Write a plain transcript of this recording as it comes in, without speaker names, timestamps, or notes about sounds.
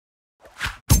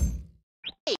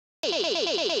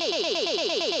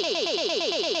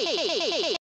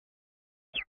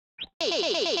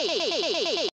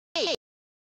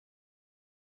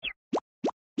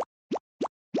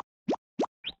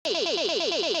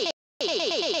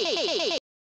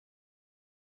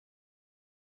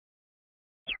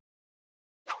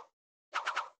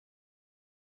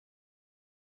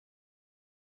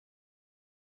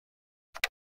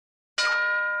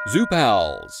Zoo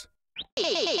Pals.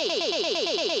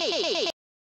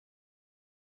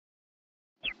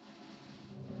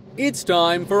 It's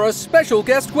time for a special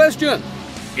guest question.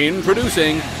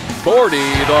 Introducing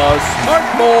Bordy the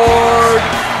Smartboard.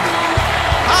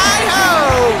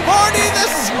 Hi-ho! Bordy the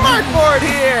Smartboard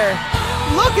here!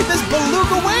 Look at this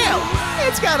beluga whale!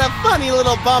 It's got a funny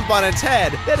little bump on its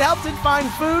head that helps it find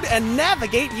food and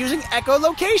navigate using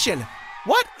echolocation.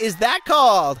 What is that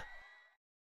called?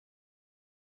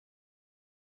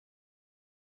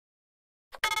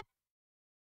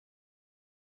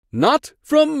 Not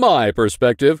from my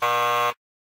perspective.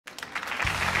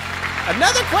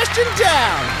 Another question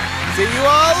down! See you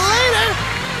all later!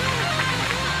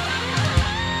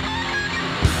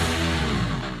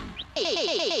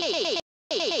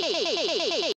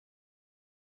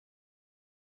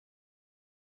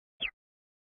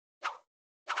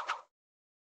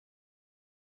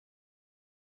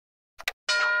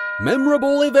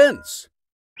 Memorable events.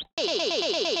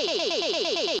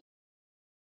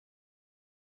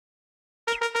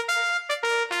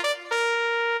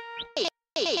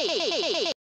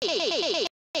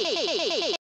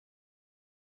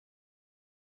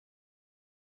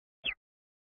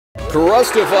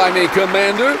 Crustify me,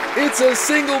 Commander! It's a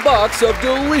single box of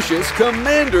delicious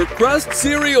Commander Crust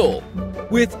cereal!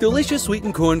 With delicious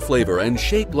sweetened corn flavor and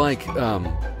shaped like,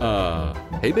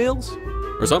 hay bales?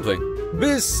 Or something.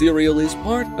 This cereal is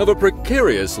part of a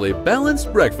precariously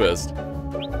balanced breakfast.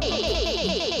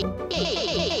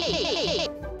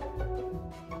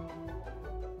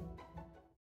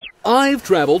 I've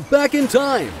traveled back in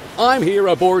time. I'm here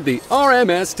aboard the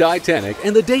RMS Titanic,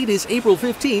 and the date is April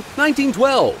 15,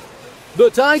 1912. The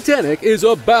Titanic is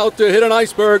about to hit an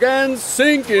iceberg and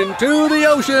sink into the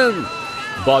ocean.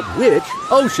 But which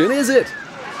ocean is it?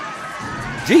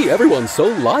 Gee, everyone's so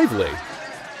lively.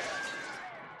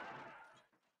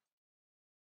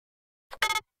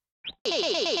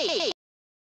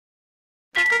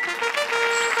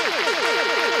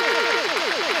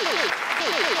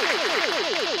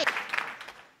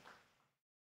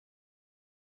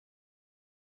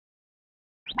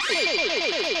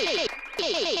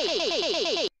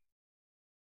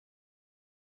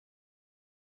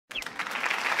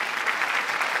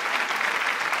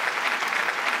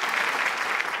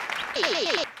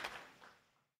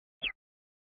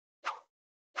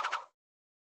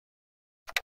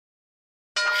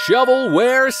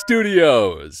 Shovelware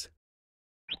Studios.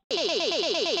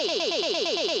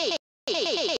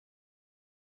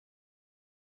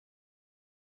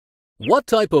 What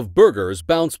type of burgers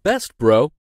bounce best,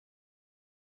 bro?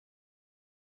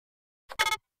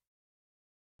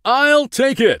 I'll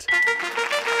take it!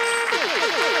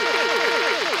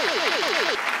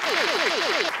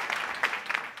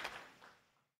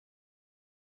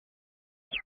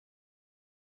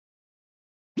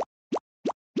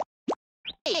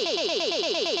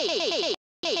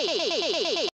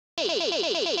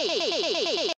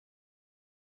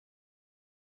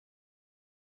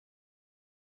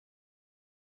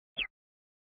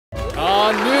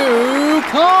 A new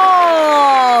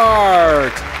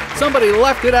cart! Somebody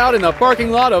left it out in the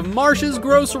parking lot of Marsh's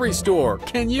grocery store.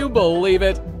 Can you believe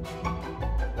it?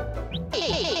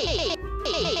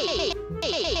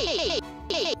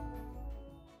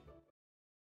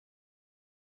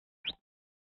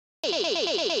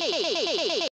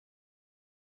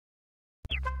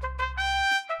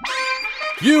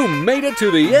 You made it to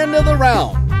the end of the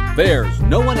round. There's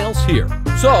no one else here,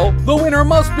 so the winner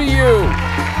must be you.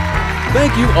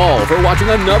 Thank you all for watching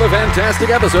another fantastic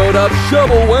episode of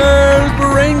Shovelwares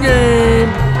Brain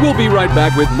Game. We'll be right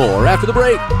back with more after the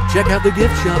break. Check out the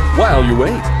gift shop while you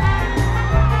wait.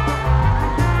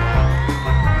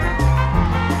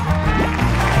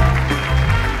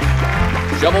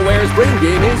 Shovelwares Brain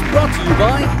Game is brought to you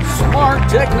by Smart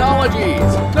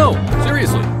Technologies. No,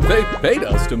 seriously, they paid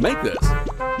us to make this.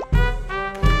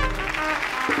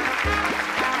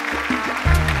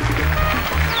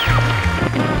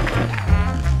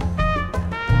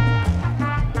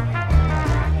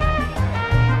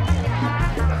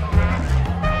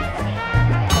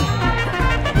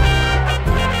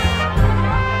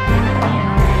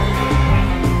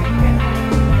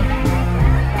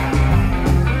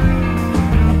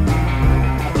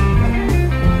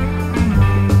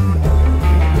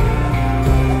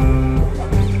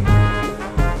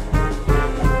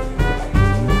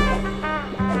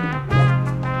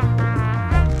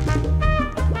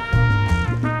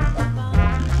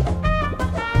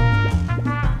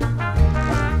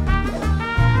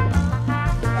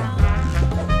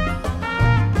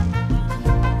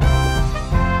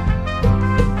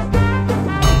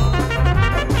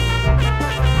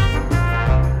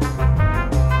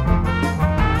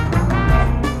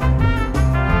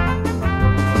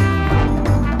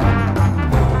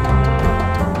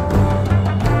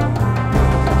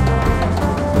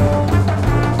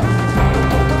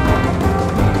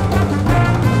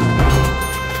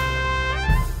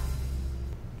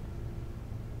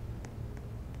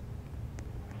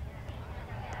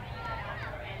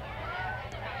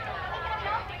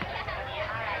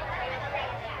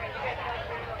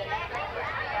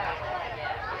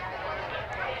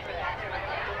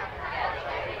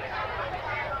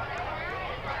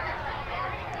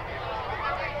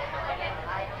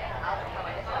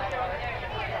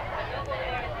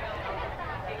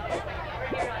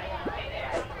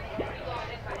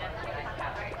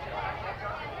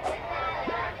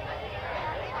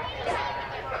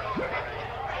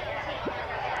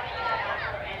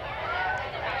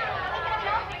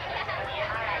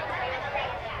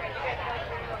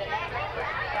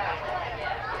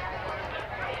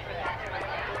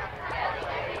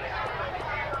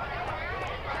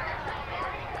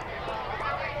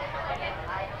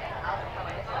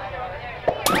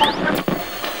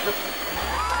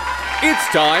 It's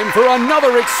time for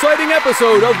another exciting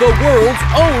episode of the world's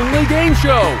only game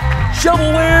show,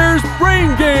 Shovelwares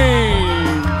Brain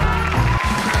Game!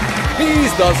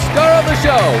 He's the star of the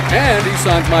show, and he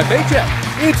signs my paycheck.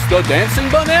 It's the Dancing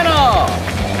Banana!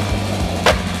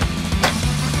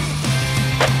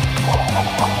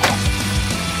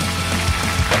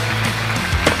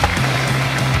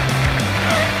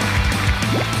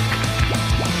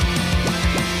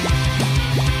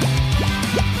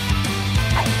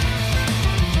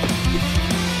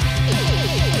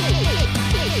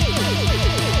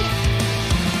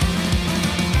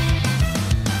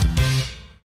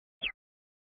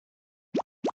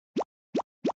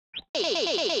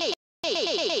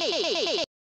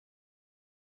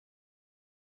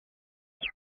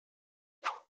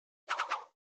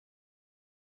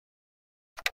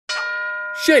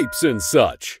 Shapes and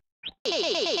such.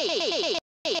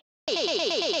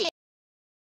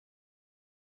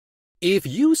 If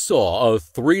you saw a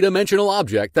three-dimensional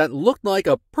object that looked like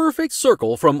a perfect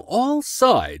circle from all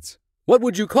sides, what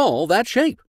would you call that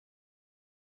shape?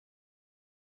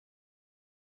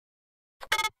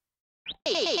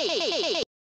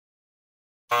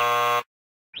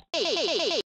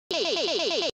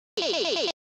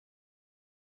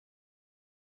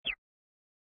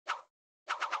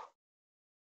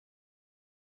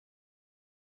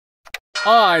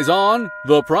 Eyes on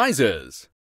the prizes.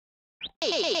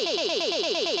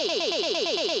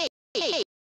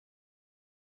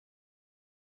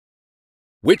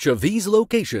 Which of these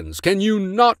locations can you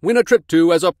not win a trip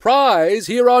to as a prize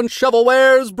here on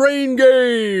Shovelwares Brain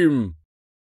Game?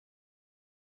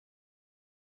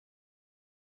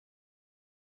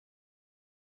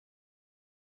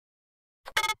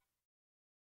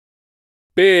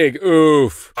 Big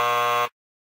oof.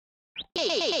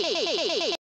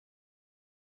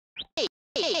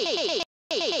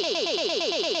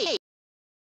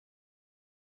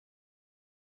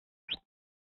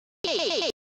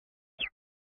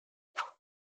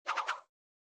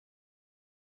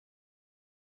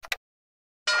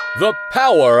 The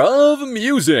power of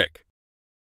music.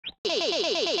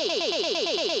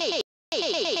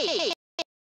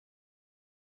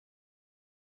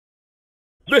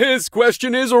 This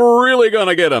question is really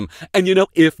gonna get him. And you know,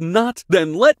 if not,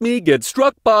 then let me get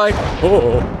struck by,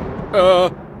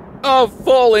 a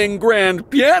falling grand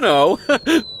piano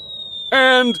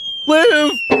and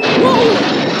live. Whoa!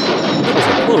 That was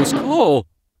a close call.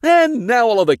 And now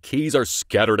all of the keys are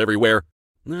scattered everywhere.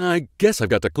 I guess I've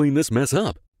got to clean this mess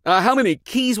up. How many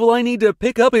keys will I need to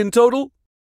pick up in total?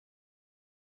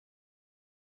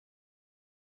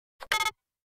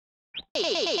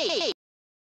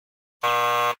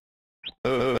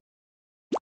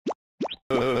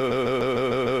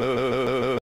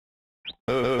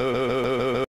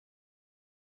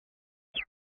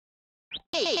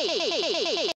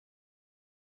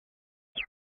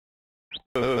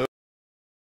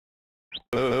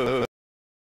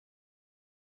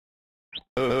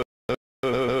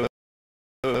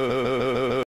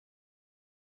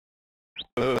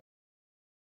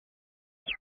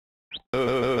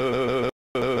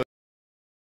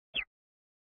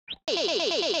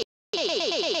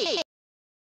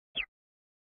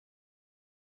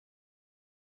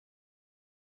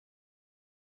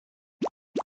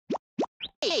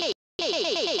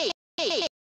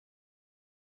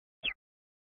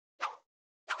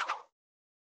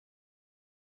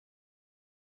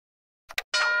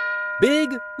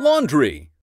 Big laundry.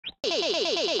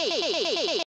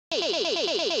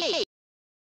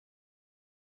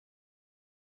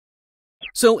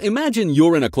 So imagine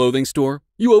you're in a clothing store.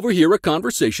 You overhear a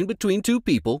conversation between two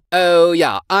people. Oh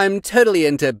yeah, I'm totally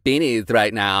into beanies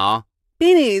right now.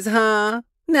 Beanies, huh?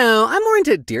 No, I'm more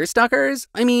into deerstalkers.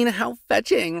 I mean, how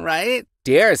fetching, right?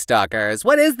 Deerstalkers?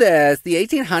 What is this, the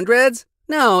 1800s?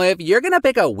 No, if you're gonna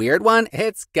pick a weird one,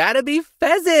 it's gotta be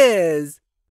fezzes.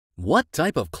 What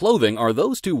type of clothing are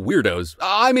those two weirdos,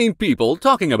 I mean people,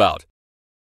 talking about?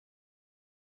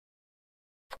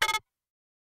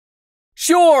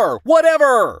 Sure,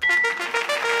 whatever!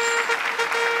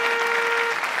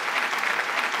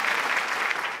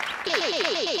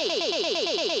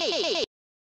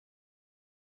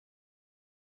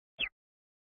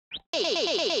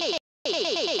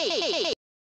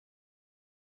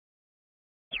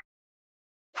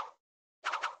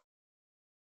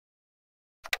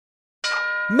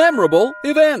 Memorable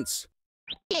events.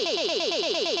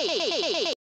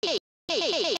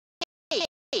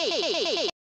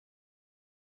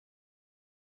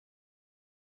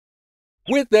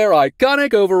 With their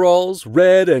iconic overalls,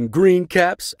 red and green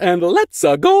caps, and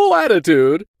let's-a-go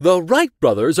attitude, the Wright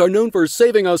brothers are known for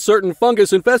saving a certain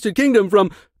fungus-infested kingdom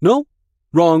from... No,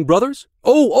 Wrong brothers?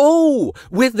 Oh,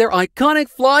 with their iconic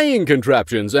flying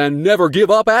contraptions and never give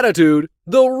up attitude.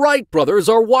 The Wright brothers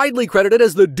are widely credited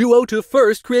as the duo to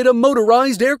first create a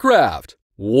motorized aircraft.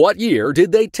 What year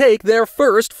did they take their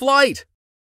first flight?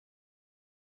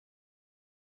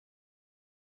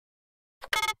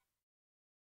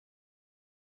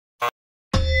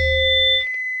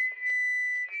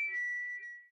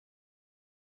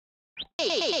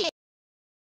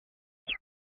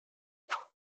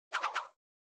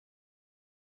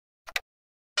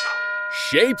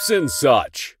 Shapes and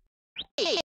such.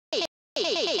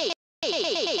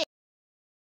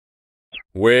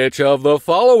 Which of the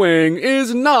following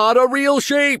is not a real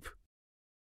shape?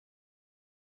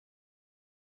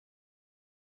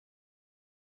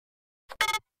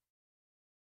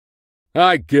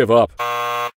 I give up.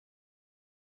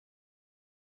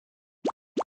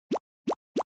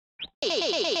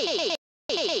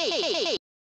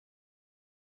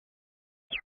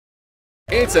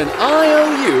 It's an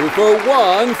IOU for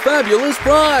one fabulous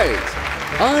prize!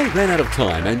 I ran out of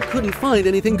time and couldn't find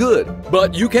anything good,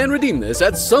 but you can redeem this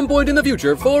at some point in the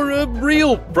future for a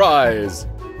real prize.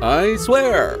 I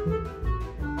swear.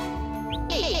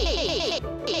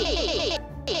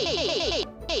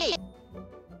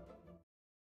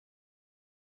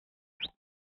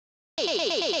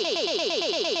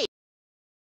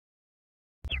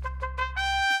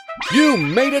 You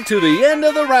made it to the end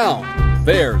of the round.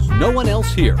 There's no one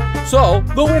else here, so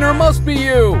the winner must be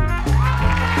you.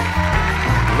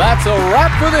 That's a wrap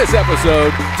for this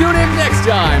episode. Tune in next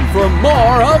time for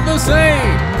more of the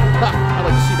same. I'd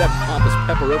like to see that pompous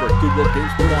pepper over at Goodwill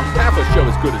Games put on half a show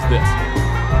as good as this.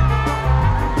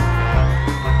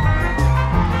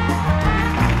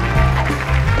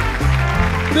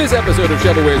 This episode of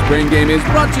Shovelwares Brain Game is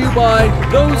brought to you by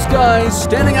those guys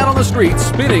standing out on the street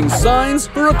spinning signs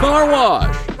for a car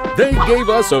wash. They gave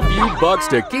us a few bucks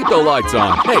to keep the lights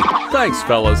on. Hey, thanks,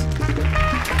 fellas.